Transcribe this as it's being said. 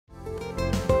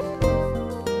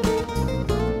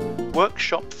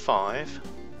Workshop 5,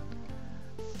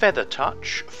 Feather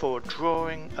Touch for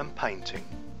Drawing and Painting.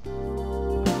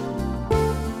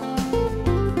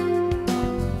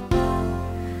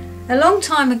 A long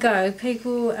time ago,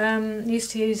 people used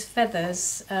to use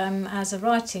feathers as a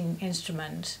writing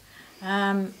instrument.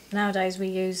 Nowadays we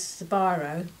use the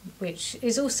biro, which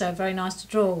is also very nice to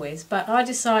draw with, but I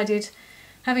decided,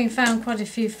 having found quite a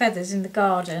few feathers in the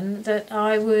garden, that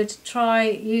I would try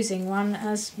using one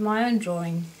as my own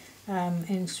drawing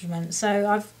instrument. So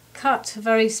I've cut a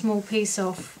very small piece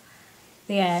off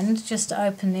the end, just to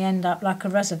open the end up like a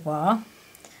reservoir,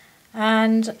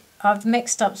 and I've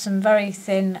mixed up some very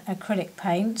thin acrylic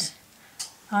paint.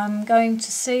 I'm going to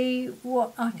see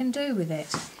what I can do with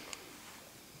it.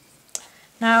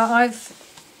 Now, I've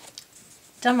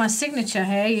done my signature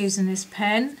here using this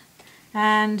pen,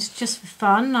 and just for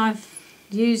fun I've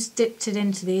dipped it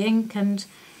into the ink and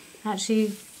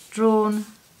actually drawn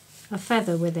a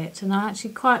feather with it, and I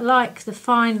actually quite like the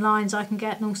fine lines I can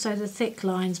get and also the thick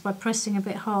lines by pressing a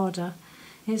bit harder.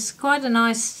 It's quite a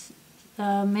nice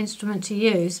instrument to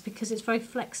use because it's very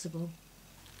flexible.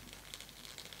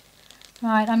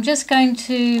 Right, I'm just going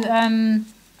to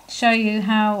show you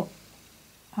how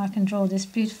I can draw this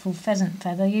beautiful pheasant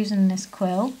feather using this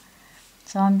quill.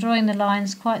 So I'm drawing the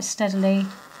lines quite steadily,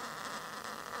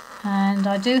 and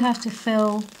I do have to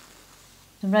fill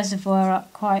the reservoir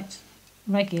up quite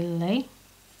regularly,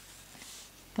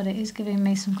 but it is giving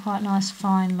me some quite nice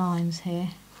fine lines here,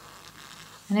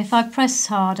 and if I press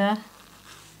harder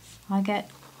I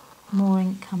get more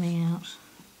ink coming out.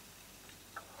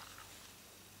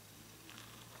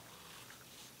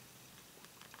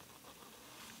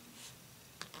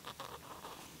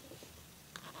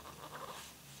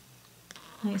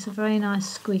 Makes a very nice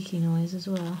squeaky noise as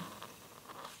well.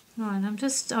 Right, I've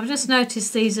just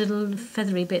noticed these little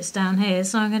feathery bits down here,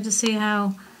 so I'm going to see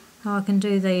how I can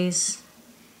do these,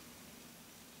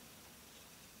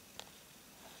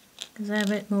 because they're a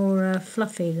bit more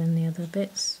fluffy than the other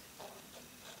bits.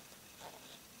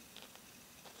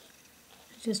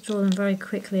 Just draw them very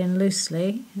quickly and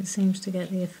loosely, it seems to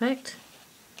get the effect.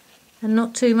 And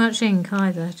not too much ink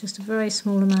either, just a very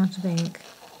small amount of ink.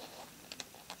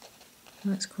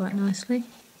 Works quite nicely.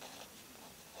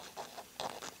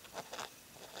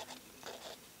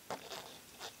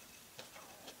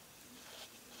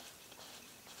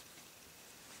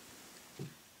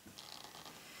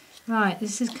 Right,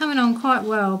 this is coming on quite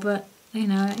well, but you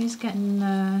know, it is getting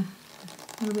a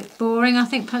little bit boring. I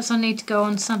think perhaps I need to go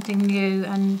on something new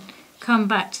and come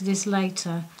back to this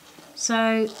later.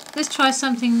 So let's try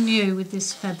something new with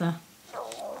this feather.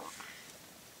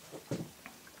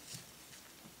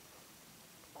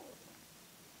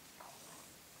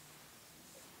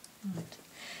 Right.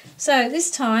 So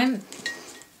this time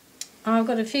I've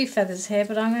got a few feathers here,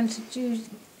 but I'm going to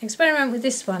experiment with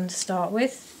this one to start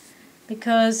with,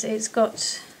 because it's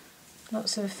got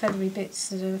lots of feathery bits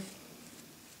that have,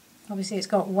 obviously it's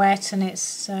got wet and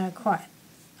it's quite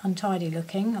untidy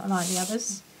looking, not like the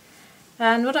others.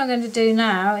 And what I'm going to do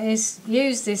now is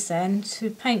use this end to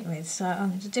paint with. So I'm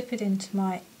going to dip it into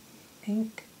my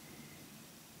ink,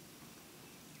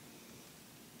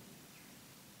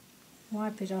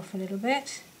 wipe it off a little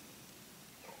bit,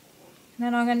 and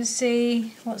then I'm going to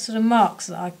see what sort of marks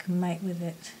that I can make with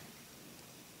it.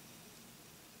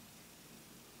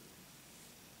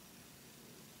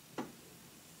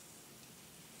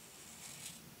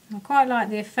 I quite like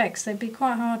the effects. They'd be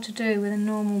quite hard to do with a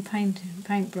normal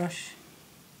paintbrush.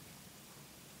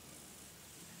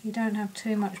 You don't have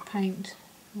too much paint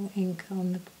or ink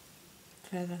on the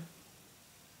feather.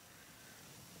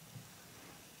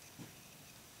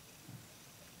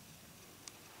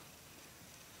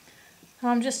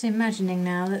 I'm just imagining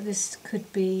now that this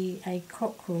could be a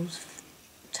cockerel's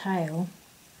tail,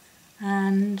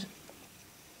 and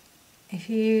if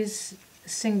you use a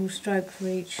single stroke for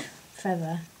each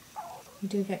feather, you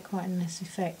do get quite a nice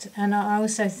effect. And I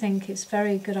also think it's a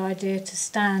very good idea to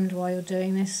stand while you're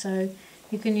doing this, so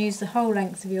you can use the whole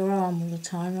length of your arm all the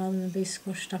time rather than be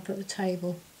squashed up at the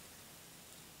table.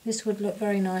 This would look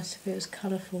very nice if it was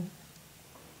colourful.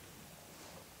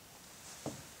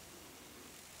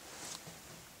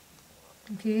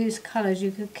 If you use colours, you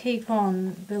could keep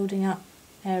on building up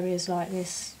areas like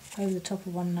this over the top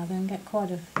of one another and get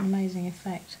quite an amazing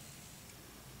effect.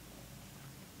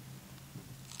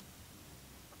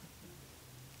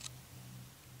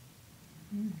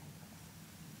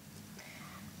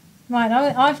 Right,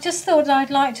 I've just thought I'd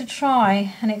like to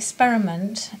try an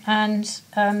experiment and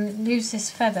use this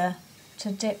feather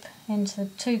to dip into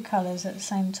two colours at the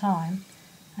same time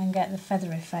and get the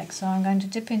feather effect. So I'm going to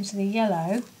dip into the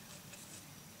yellow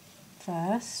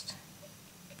first,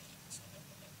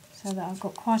 so that I've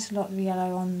got quite a lot of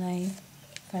yellow on the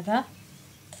feather.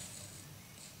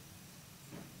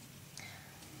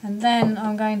 And then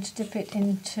I'm going to dip it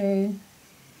into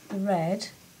the red,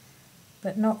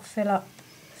 but not fill up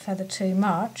the feather too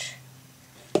much.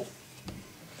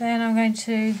 Then I'm going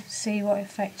to see what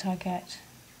effect I get.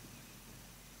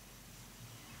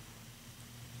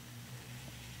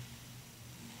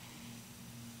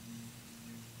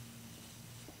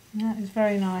 That is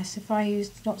very nice. If I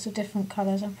used lots of different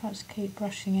colours, I'll perhaps keep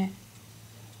brushing it.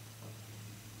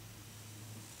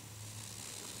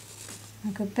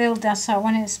 I could build that up,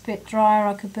 when it's a bit drier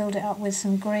I could build it up with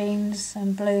some greens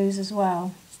and blues as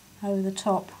well over the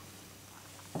top.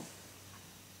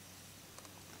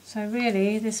 So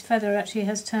really this feather actually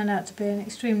has turned out to be an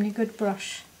extremely good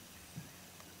brush.